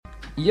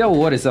Yo,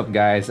 what is up,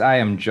 guys? I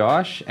am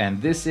Josh,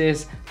 and this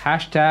is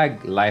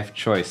hashtag Life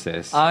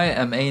Choices. I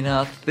am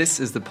Anath. This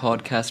is the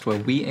podcast where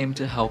we aim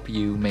to help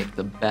you make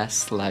the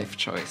best life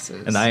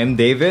choices. And I am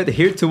David,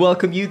 here to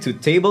welcome you to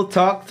Table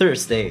Talk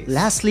Thursdays.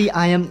 Lastly,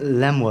 I am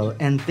Lemuel,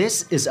 and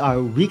this is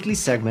our weekly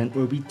segment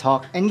where we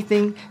talk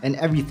anything and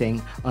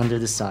everything under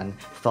the sun.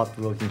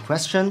 Thought-provoking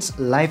questions,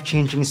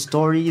 life-changing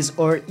stories,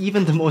 or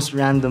even the most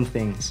random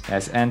things.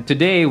 Yes, and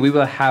today we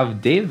will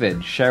have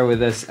David share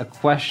with us a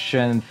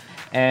question,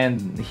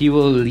 and he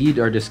will lead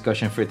our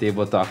discussion for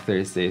Table Talk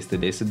Thursdays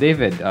today. So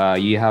David,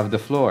 you have the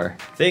floor.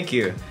 Thank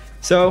you.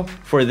 So,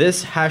 for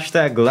this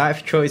hashtag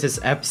Life Choices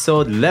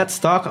episode, let's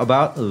talk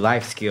about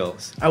life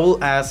skills. I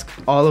will ask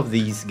all of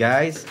these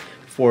guys,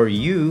 for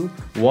you,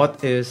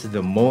 what is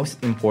the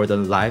most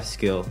important life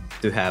skill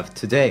to have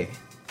today?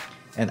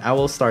 And I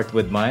will start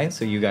with mine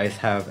so you guys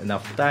have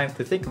enough time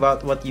to think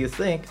about what you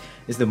think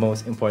is the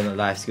most important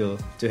life skill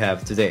to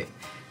have today.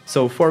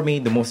 So for me,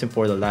 the most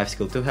important life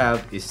skill to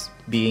have is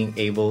being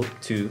able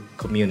to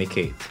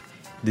communicate,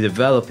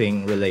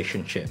 developing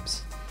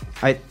relationships.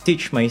 I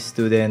teach my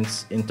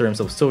students in terms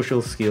of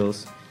social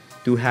skills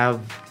to have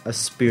a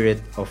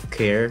spirit of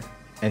care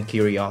and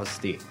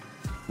curiosity.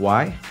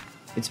 Why?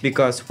 It's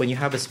because when you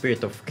have a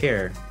spirit of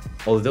care,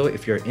 although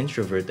if you're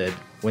introverted,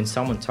 when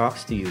someone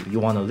talks to you, you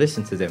want to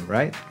listen to them,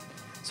 right?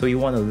 So you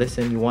want to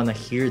listen, you want to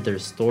hear their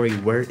story.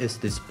 Where is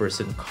this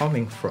person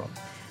coming from?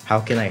 How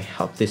can I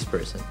help this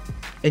person?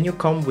 And you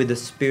come with a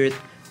spirit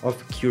of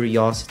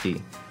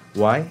curiosity.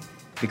 Why?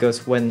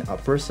 Because when a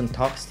person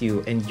talks to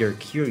you and you're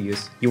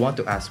curious, you want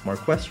to ask more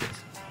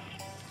questions.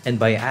 And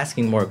by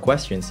asking more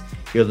questions,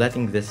 you're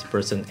letting this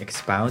person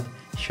expound,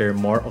 share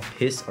more of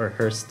his or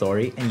her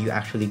story, and you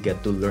actually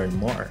get to learn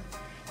more.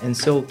 And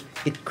so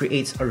it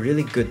creates a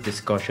really good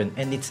discussion,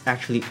 and it's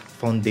actually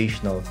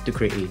foundational to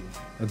create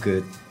a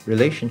good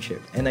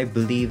relationship. And I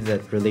believe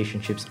that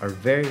relationships are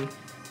very,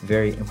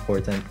 very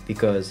important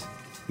because,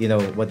 you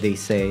know, what they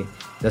say,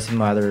 doesn't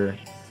matter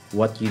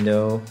what you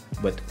know,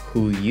 but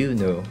who you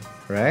know,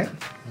 right?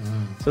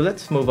 So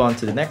let's move on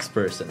to the next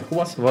person. Who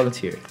wants to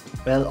volunteer?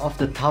 Well, off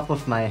the top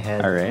of my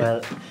head, All right.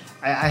 well,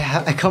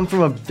 I come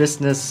from a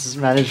business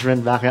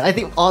management background. I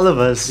think all of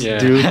us Yeah.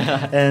 do.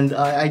 And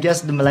I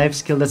guess the life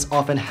skill that's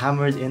often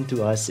hammered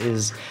into us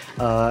is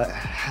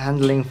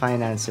handling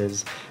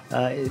finances.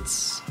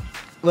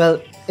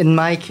 Well, in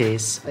my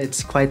case,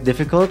 it's quite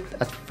difficult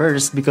at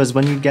first because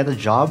when you get a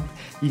job,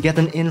 you get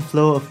an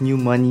inflow of new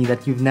money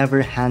that you've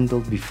never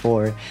handled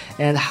before.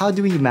 And how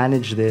do we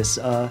manage this?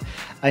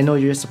 I know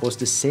you're supposed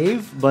to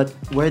save, but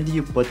where do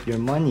you put your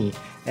money?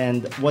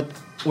 And what's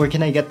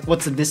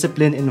the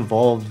discipline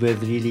involved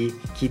with really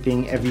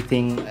keeping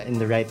everything in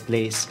the right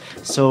place?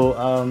 So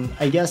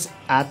I guess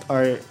at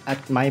the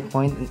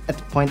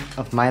point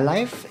of my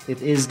life,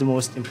 it is the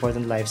most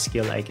important life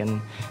skill I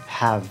can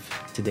have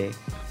today.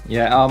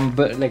 Yeah,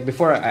 but like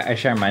before I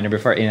share mine, or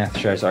before Inath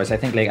shares ours, I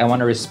think like I want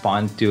to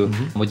respond to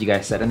what you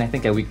guys said, and I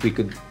think we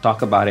could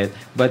talk about it.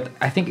 But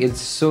I think it's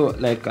so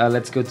like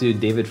let's go to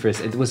David first.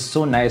 It was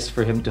so nice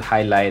for him to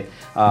highlight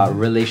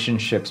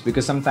relationships,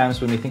 because sometimes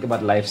when we think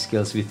about life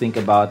skills, we think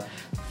about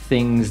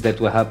things that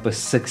will help us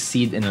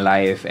succeed in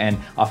life, and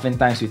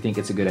oftentimes we think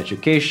it's a good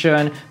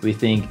education, we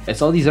think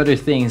it's all these other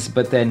things,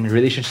 but then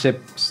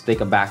relationships take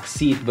a back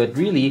seat. But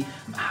really,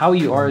 how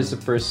you are as a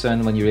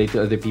person when you relate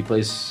to other people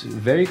is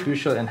very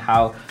crucial, and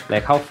how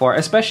far,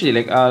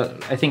 especially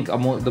I think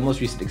the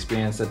most recent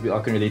experience that we all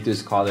can relate to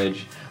is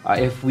college.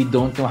 If we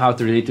don't know how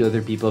to relate to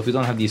other people, if we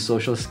don't have these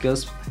social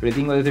skills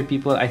relating with other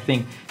people, I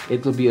think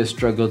it will be a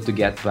struggle to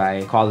get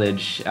by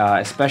college,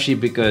 especially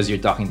because you're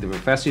talking to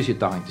professors, you're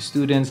talking to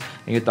students,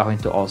 and you're talking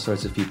to all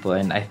sorts of people.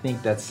 And I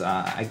think that's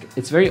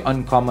it's very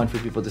uncommon for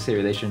people to say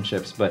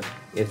relationships, but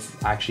it's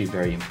actually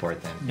very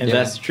important. And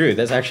that's true.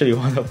 That's actually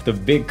one of the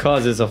big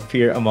causes of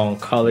fear among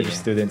college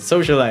students.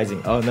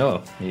 Socializing. Oh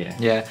no.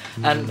 Yeah.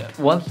 And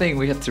one thing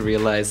we have to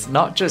realize,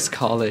 not just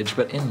college,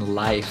 but in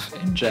life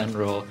in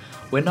general,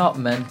 we're not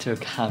meant to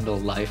handle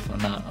life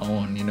on our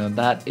own. You know,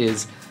 that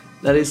is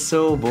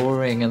so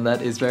boring, and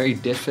that is very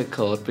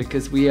difficult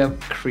because we are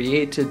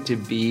created to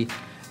be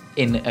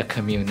in a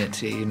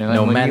community, you know.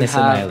 No and man is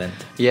an island.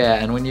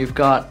 Yeah, and when you've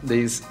got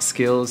these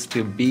skills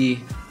to be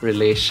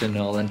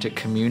relational and to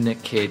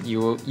communicate,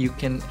 you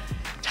can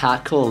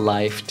tackle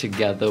life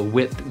together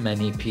with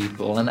many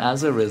people, and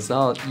as a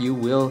result you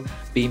will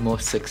be more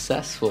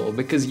successful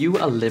because you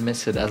are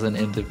limited as an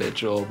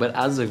individual, but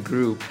as a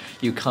group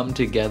you come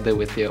together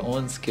with your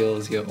own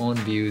skills, your own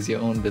views,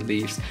 your own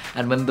beliefs,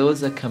 and when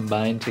those are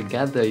combined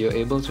together you're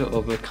able to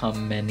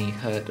overcome many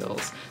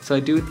hurdles. So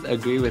I do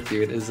agree with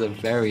you, it is a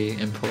very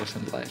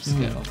important life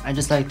skill. I'd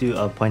just like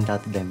to point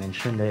out the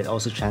dimension that it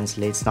also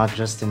translates not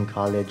just in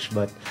college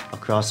but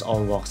across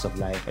all walks of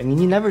life. I mean,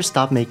 you never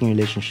stop making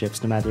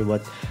relationships no matter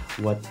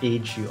what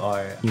age you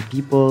are. New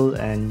people,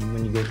 and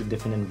when you go to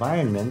different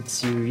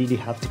environments, you really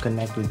have to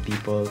connect with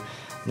people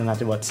no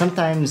matter what.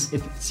 Sometimes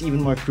it's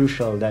even more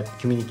crucial, that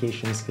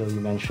communication skill you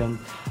mentioned,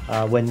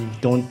 when you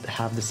don't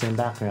have the same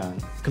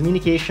background.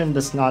 Communication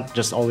does not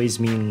just always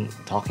mean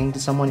talking to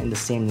someone in the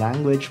same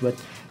language, but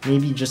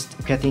maybe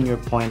just getting your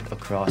point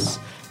across.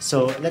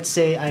 So let's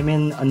say I'm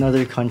in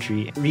another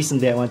country.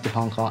 Recently, I went to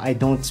Hong Kong. I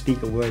don't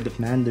speak a word of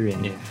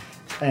Mandarin. Yeah.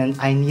 And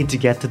I need to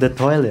get to the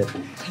toilet.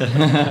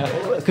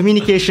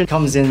 Communication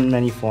comes in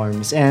many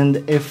forms. And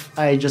if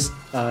I just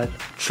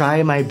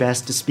try my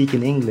best to speak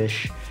in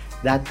English,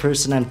 that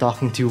person I'm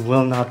talking to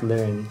will not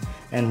learn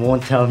and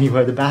won't tell me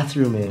where the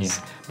bathroom is.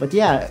 Yeah. But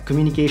yeah,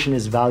 communication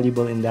is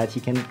valuable in that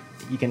you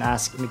can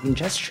ask, you can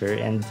gesture,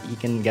 and you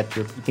can get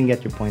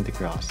your point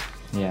across.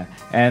 Yeah,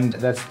 and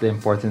that's the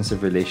importance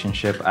of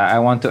relationship. I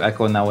want to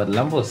echo now what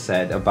Lambo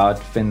said about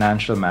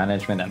financial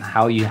management and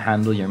how you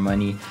handle your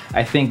money.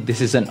 I think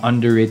this is an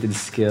underrated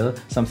skill,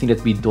 something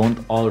that we don't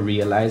all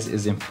realize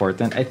is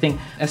important. I think,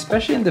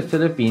 especially in the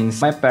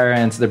Philippines, my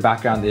parents, their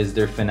background is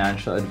they're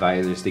financial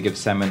advisors. They give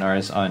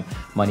seminars on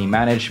money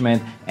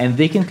management, and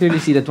they can clearly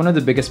see that one of the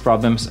biggest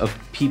problems of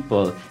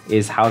people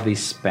is how they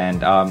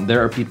spend.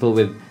 There are people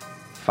with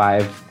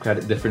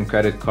 5 different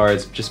credit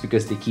cards just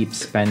because they keep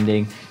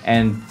spending,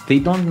 and they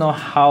don't know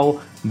how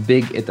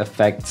big it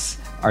affects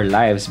our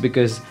lives.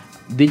 Because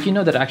did you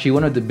know that actually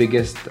one of the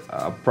biggest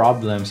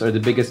problems or the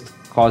biggest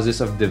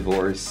causes of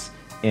divorce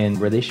in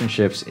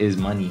relationships is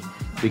money?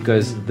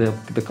 Because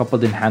the couple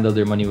didn't handle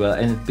their money well,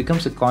 and it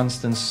becomes a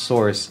constant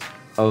source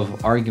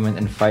of argument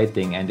and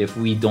fighting. And if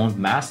we don't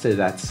master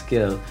that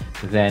skill,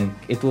 then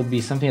it will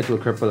be something that will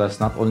cripple us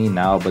not only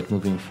now but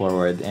moving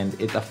forward, and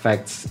it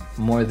affects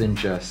more than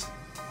just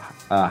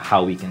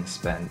how we can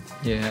spend.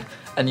 Yeah,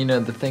 and you know,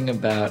 the thing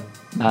about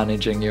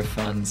managing your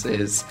funds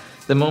is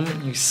the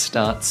moment you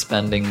start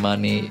spending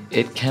money,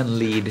 it can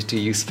lead to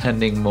you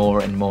spending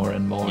more and more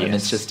and more. Yes. And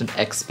it's just an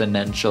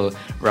exponential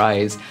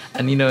rise.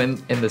 And you know,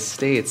 in the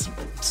States,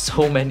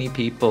 so many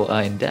people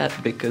are in debt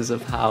because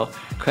of how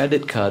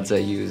credit cards are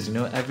used. You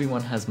know,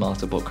 everyone has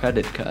multiple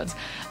credit cards.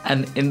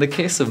 And in the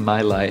case of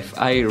my life,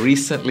 I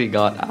recently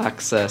got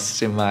access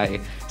to my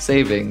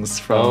savings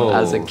from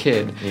as a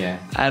kid. Yeah.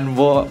 And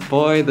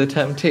boy, the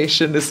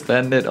temptation to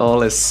spend it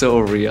all is so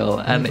real.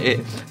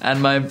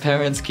 And my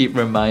parents keep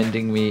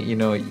reminding me, you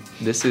know,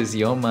 this is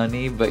your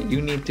money, but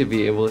you need to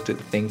be able to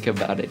think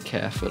about it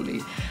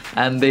carefully.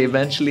 And they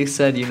eventually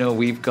said, you know,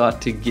 we've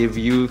got to give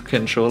you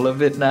control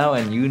of it now,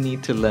 and you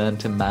need to learn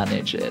to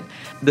manage it.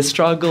 The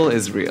struggle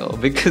is real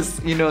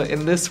because, you know,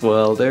 in this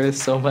world, there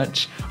is so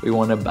much we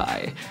want to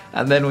buy.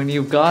 And then when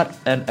you've got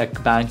a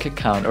bank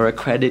account or a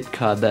credit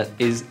card that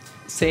is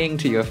saying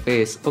to your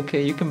face,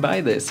 okay, you can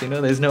buy this, you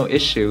know, there's no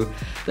issue,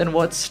 then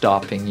what's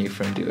stopping you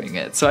from doing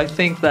it? So I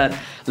think that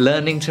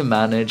learning to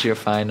manage your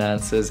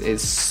finances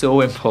is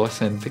so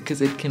important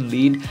because it can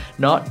lead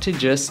not to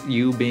just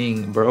you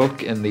being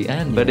broke in the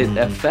end, but it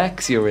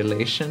affects your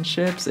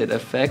relationships, it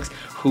affects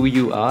who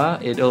you are,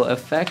 it'll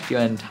affect your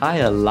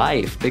entire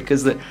life,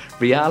 because the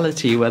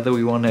reality, whether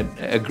we want to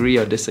agree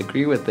or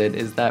disagree with it,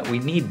 is that we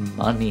need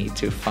money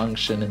to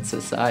function in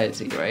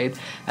society, right?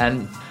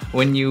 And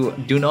when you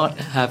do not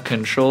have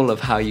control of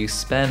how you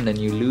spend and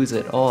you lose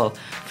it all,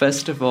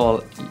 first of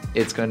all,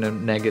 it's going to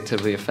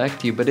negatively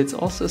affect you, but it's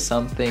also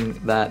something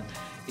that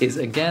is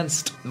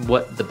against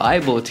what the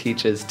Bible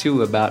teaches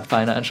too about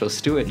financial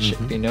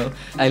stewardship. You know,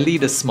 I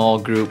lead a small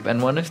group,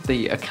 and one of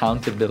the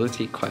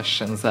accountability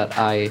questions that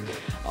I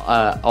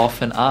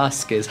often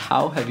ask is,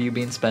 how have you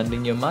been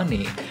spending your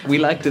money? We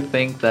like to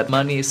think that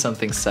money is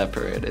something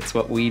separate. It's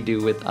what we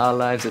do with our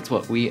lives, it's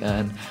what we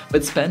earn.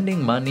 But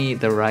spending money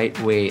the right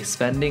way,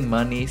 spending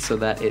money so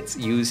that it's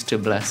used to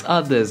bless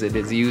others, it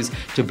is used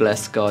to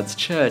bless God's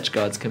church,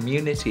 God's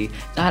community,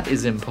 that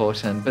is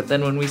important. But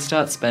then when we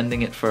start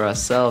spending it for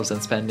ourselves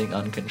and spending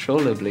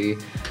uncontrollably,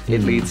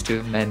 it leads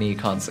to many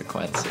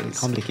consequences.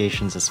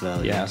 Complications as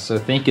well. Yeah, so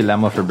thank you,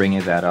 Lemo, for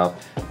bringing that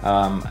up.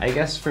 I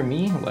guess for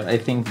me, what I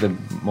think the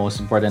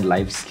most important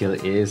life skill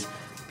is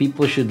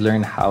people should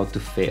learn how to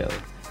fail.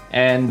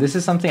 And this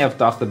is something I've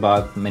talked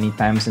about many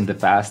times in the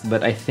past,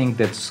 but I think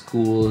that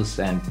schools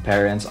and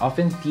parents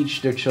often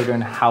teach their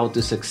children how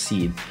to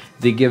succeed.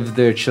 They give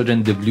their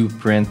children the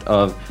blueprint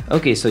of,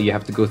 okay, so you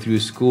have to go through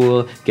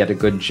school, get a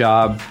good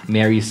job,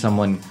 marry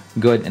someone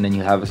good, and then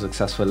you have a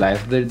successful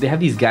life. They have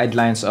these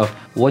guidelines of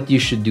what you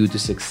should do to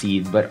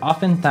succeed, but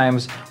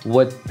oftentimes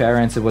what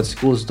parents and what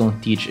schools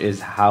don't teach is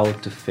how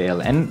to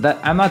fail. And that,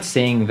 I'm not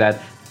saying that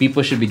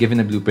people should be given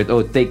a blueprint,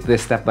 oh, take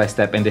this step by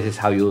step and this is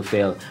how you'll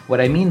fail. What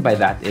I mean by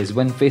that is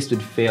when faced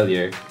with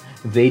failure,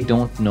 they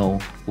don't know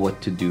what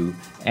to do.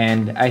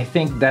 And I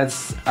think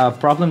that's a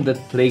problem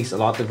that plagues a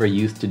lot of our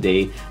youth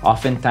today.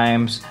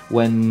 Oftentimes,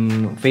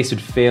 when faced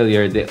with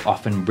failure, they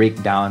often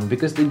break down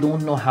because they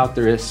don't know how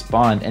to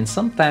respond. And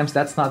sometimes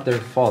that's not their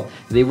fault.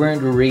 They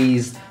weren't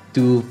raised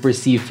to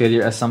perceive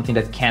failure as something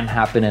that can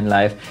happen in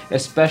life.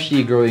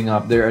 Especially growing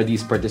up, there are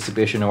these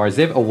participation awards.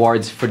 They have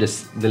awards for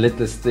the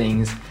littlest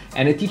things.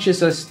 And it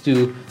teaches us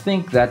to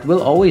think that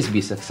we'll always be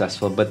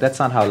successful, but that's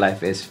not how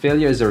life is.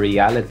 Failure is a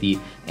reality,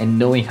 and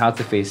knowing how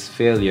to face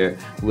failure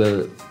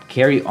will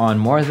carry on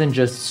more than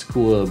just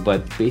school, but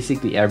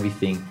basically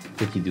everything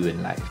that you do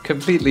in life.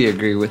 Completely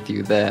agree with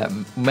you there.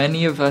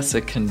 Many of us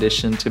are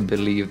conditioned to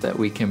believe that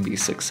we can be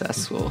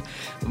successful.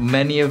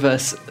 Many of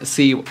us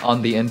see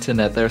on the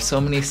internet, there are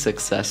so many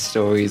success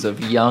stories of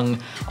young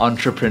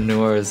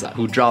entrepreneurs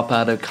who drop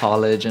out of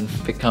college and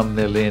become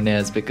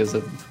millionaires because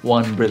of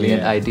one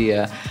brilliant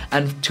idea.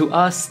 And to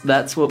us,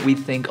 that's what we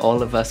think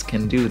all of us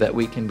can do, that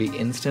we can be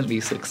instantly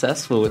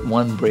successful with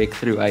one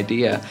breakthrough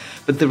idea.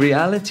 But the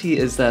reality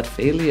is that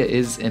failure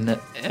is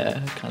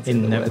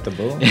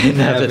Inevitable.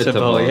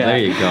 Inevitable, yeah. There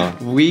you go.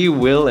 We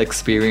will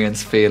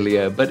experience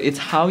failure, but it's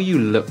how you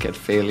look at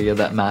failure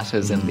that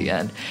matters in the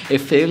end.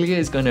 If failure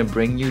is going to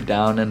bring you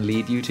down and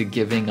lead you to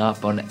giving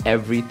up on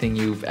everything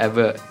you've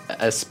ever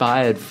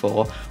aspired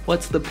for,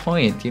 what's the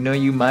point? You know,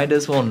 you might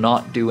as well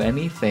not do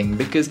anything,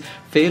 because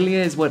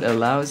failure is what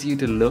allows you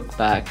to look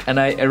back. And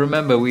I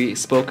remember we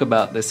spoke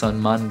about this on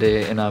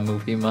Monday in our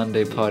Movie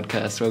Monday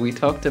podcast, where we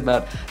talked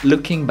about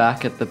looking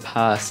back at the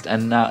past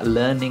and now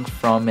learning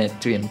from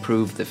it to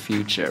improve the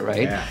future,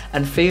 right? Yeah.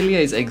 And failure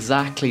is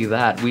exactly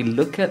that. We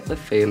look at the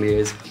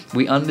failures,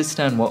 we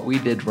understand what we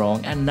did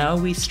wrong, and now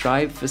we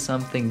strive for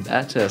something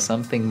better,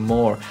 something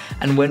more.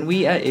 And when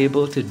we are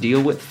able to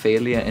deal with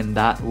failure in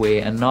that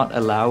way and not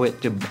allow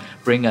it to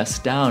bring us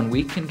down,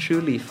 we can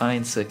truly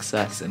find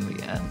success in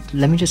the end.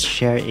 Let me just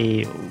share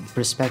a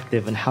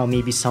perspective on how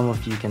maybe some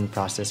of you can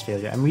process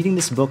failure. I'm reading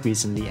this book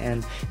recently,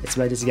 and it's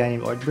by this guy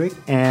named Ortberg,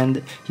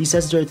 and he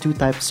says there are two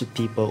types of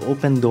people: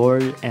 open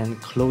door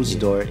and closed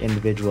door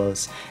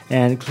individuals.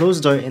 And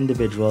closed door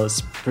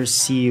individuals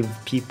perceive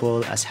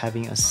people as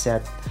having a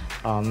set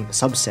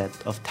subset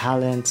of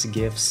talents,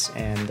 gifts,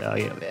 and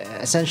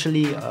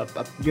essentially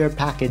your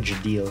package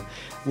deal.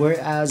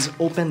 Whereas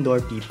open door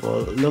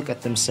people look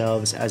at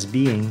themselves as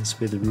beings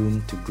with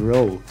room to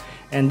grow.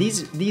 And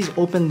these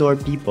open door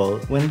people,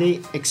 when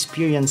they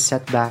experience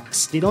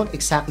setbacks, they don't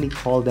exactly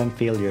call them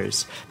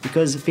failures,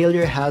 because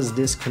failure has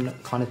this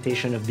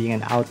connotation of being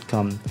an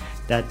outcome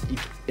that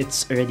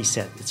it's already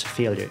set, it's a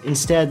failure.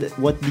 Instead,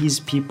 what these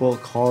people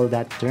call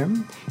that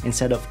term,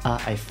 instead of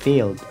I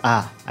failed,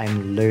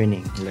 I'm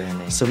learning.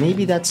 So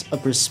maybe that's a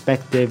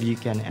perspective you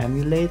can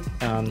emulate.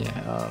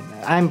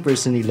 I'm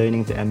personally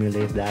learning to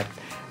emulate that.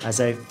 As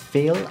I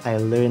fail, I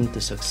learn to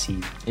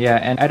succeed. Yeah,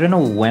 and I don't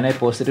know when I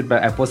posted it,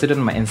 but I posted it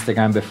on my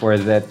Instagram before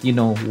that, you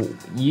know,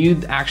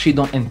 you actually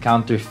don't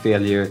encounter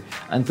failure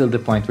until the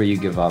point where you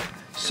give up.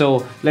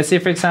 So let's say,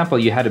 for example,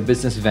 you had a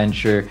business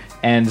venture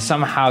and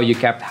somehow you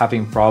kept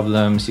having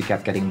problems, you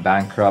kept getting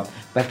bankrupt,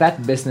 but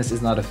that business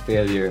is not a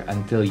failure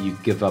until you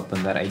give up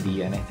on that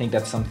idea. And I think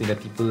that's something that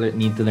people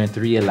need to learn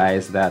to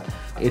realize, that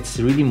it's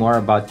really more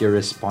about your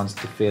response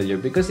to failure,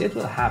 because it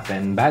will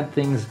happen. Bad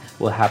things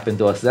will happen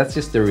to us. That's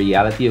just the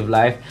reality of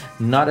life.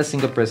 Not a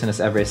single person has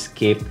ever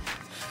escaped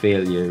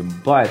failure,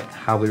 but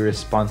how we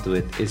respond to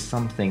it is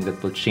something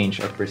that will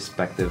change our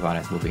perspective on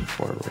it moving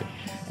forward.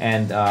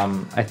 And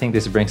I think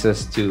this brings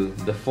us to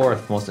the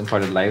fourth most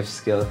important life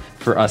skill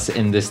for us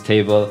in this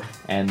table.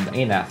 And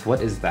Enath,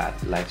 what is that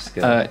life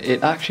skill?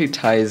 It actually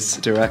ties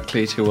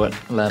directly to what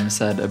Lem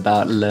said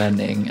about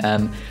learning.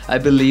 And I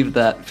believe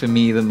that for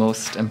me, the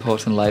most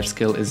important life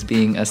skill is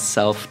being a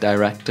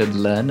self-directed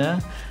learner.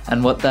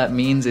 And what that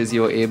means is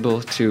you're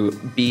able to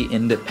be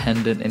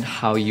independent in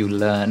how you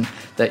learn.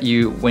 That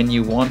when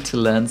you want to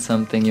learn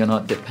something, you're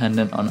not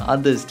dependent on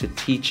others to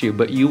teach you,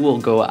 but you will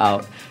go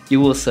out, you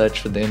will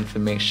search for the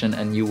information,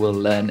 and you will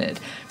learn it.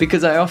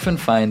 Because I often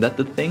find that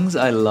the things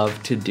I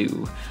love to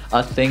do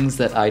are things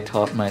that I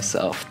taught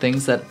myself,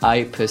 things that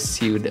I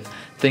pursued,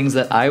 things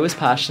that I was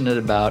passionate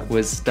about,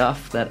 was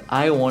stuff that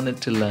I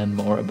wanted to learn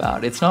more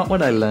about. It's not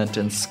what I learned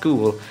in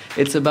school,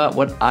 it's about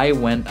what I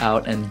went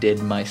out and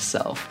did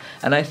myself.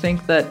 And I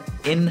think that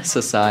in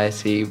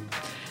society,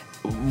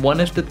 one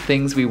of the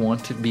things we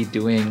want to be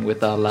doing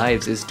with our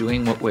lives is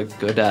doing what we're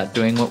good at,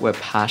 doing what we're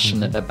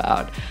passionate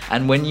about.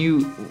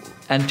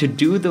 And to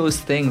do those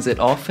things, it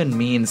often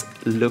means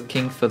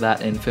looking for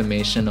that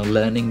information or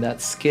learning that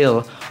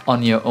skill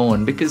on your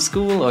own, because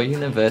school or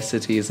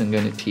university isn't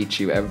going to teach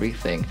you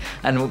everything.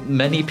 And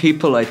many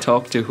people I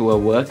talk to who are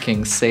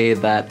working say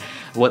that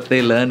what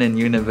they learn in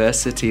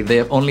university,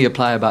 they only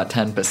apply about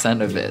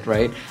 10% of it,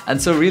 right?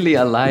 And so really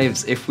our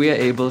lives, if we are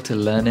able to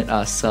learn it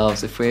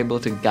ourselves, if we're able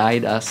to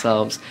guide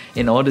ourselves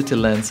in order to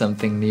learn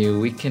something new,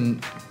 we can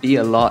be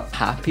a lot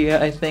happier,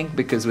 I think,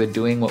 because we're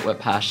doing what we're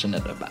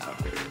passionate about.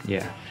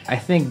 Yeah, I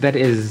think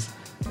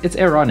it's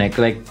ironic.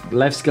 Like,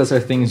 life skills are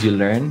things you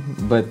learn,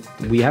 but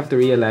we have to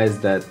realize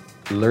that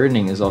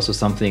learning is also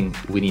something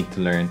we need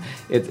to learn.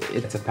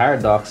 It's a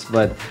paradox,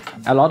 but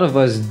a lot of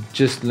us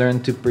just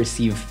learn to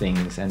perceive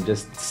things and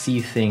just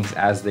see things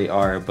as they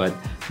are, but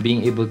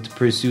being able to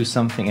pursue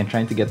something and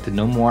trying to get to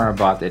know more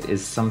about it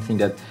is something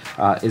that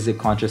is a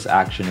conscious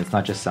action. It's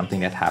not just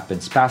something that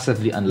happens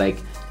passively, unlike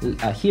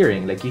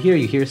hearing. Like, you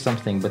hear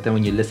something, but then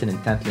when you listen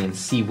intently and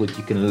see what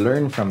you can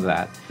learn from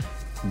that,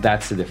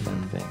 that's a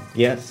different thing.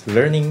 Yes,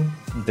 learning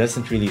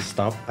doesn't really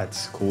stop at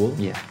school.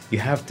 Yeah. You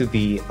have to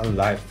be a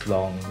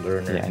lifelong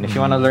learner. Yeah, and if you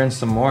want to learn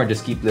some more,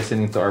 just keep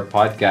listening to our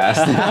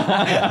podcast.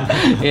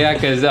 Yeah,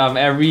 because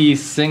every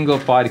single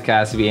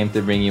podcast, we aim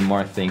to bring you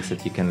more things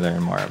that you can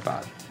learn more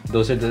about.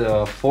 Those are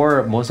the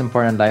 4 most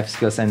important life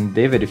skills. And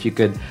David, if you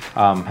could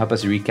help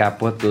us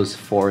recap what those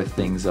 4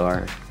 things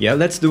are. Yeah,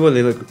 let's do a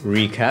little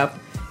recap.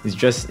 It's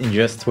just in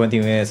just 20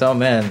 minutes. Oh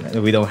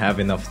man, we don't have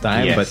enough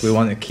time, Yes. but we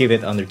want to keep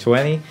it under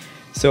 20.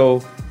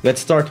 So let's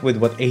start with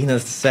what Aina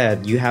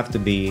said. You have to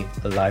be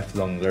a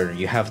lifelong learner.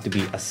 You have to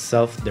be a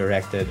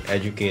self-directed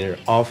educator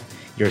of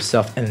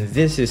yourself. And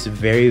this is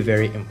very,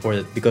 very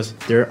important because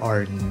there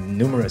are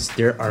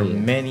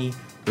many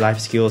life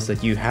skills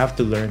that you have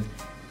to learn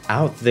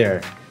out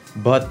there.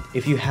 But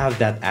if you have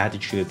that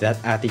attitude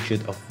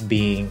of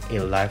being a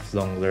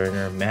lifelong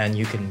learner, man,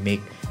 you can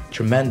make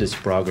tremendous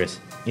progress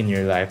in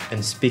your life.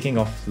 And speaking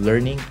of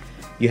learning,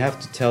 you have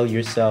to tell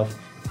yourself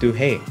to,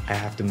 hey, I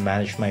have to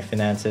manage my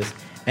finances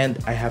and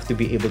I have to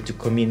be able to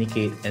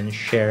communicate and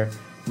share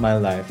my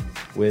life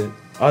with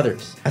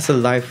others. As a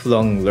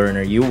lifelong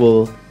learner, you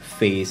will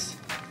face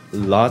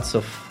lots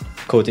of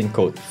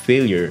quote-unquote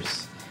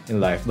failures in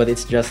life, but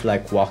it's just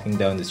like walking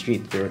down the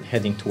street. You're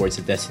heading towards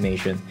a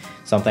destination.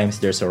 Sometimes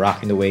there's a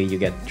rock in the way, you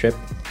get tripped,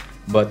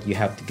 but you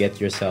have to get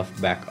yourself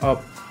back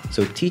up.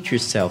 So teach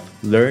yourself,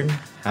 learn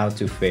how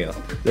to fail,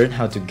 learn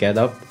how to get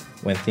up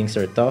when things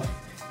are tough,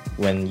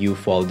 when you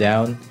fall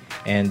down,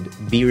 and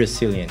be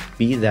resilient,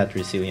 be that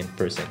resilient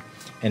person.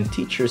 And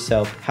teach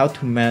yourself how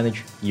to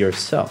manage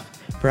yourself,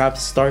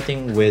 perhaps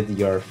starting with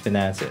your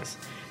finances.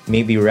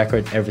 Maybe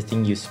record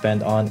everything you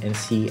spend on and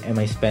see, am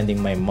I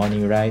spending my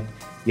money right?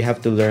 You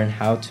have to learn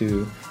how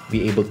to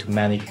be able to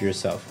manage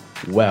yourself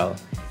well.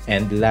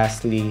 And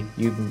lastly,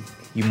 you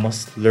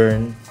must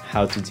learn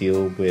how to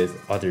deal with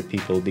other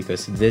people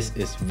because this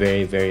is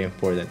very, very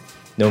important.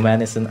 No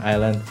man is an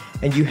island,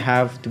 and you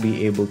have to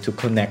be able to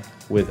connect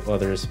with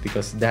others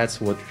because that's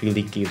what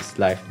really gives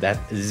life that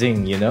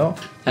zing, you know?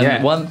 And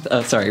Yeah. one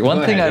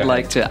thing ahead, I'd go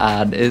like to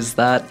add is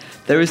that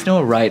there is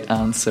no right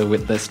answer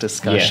with this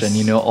discussion. Yes.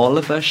 You know, all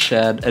of us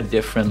shared a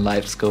different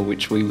life skill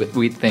which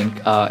we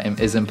think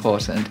is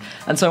important.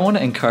 And so I want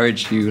to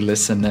encourage you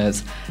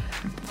listeners,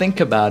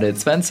 think about it.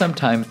 Spend some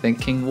time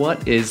thinking,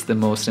 what is the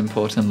most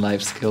important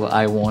life skill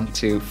I want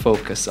to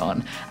focus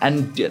on?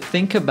 And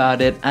think about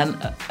it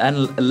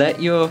and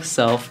let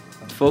yourself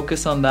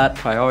focus on that,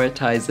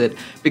 prioritize it,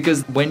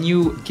 because when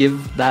you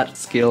give that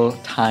skill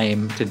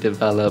time to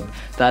develop,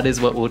 that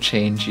is what will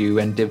change you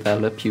and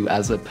develop you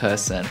as a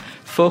person.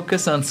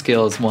 Focus on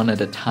skills one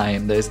at a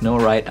time. There's no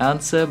right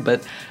answer,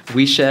 but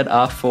we shared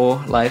our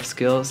 4 life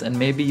skills and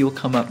maybe you'll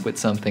come up with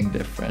something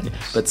different.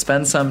 Yes. But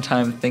spend some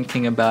time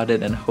thinking about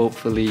it and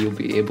hopefully you'll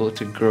be able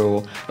to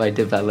grow by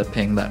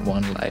developing that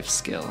one life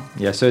skill.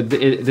 Yeah, so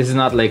this is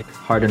not like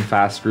hard and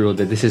fast rule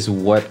that this is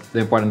what the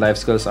important life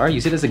skills are.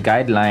 Use it as a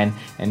guideline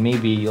and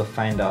maybe you'll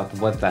find out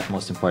what that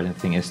most important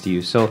thing is to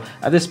you. So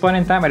at this point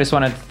in time, I just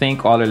want to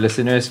thank all our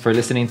listeners for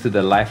listening to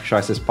the Life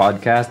Choices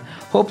podcast.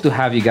 Hope to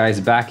have you guys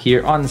back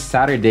here on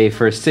Saturday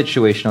for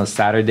Situational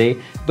Saturday.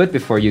 But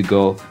before you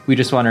go, we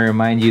just want to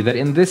remind you that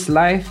in this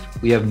life,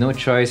 we have no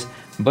choice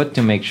but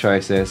to make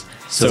choices.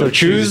 So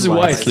choose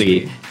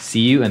wisely.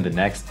 See you in the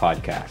next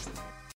podcast.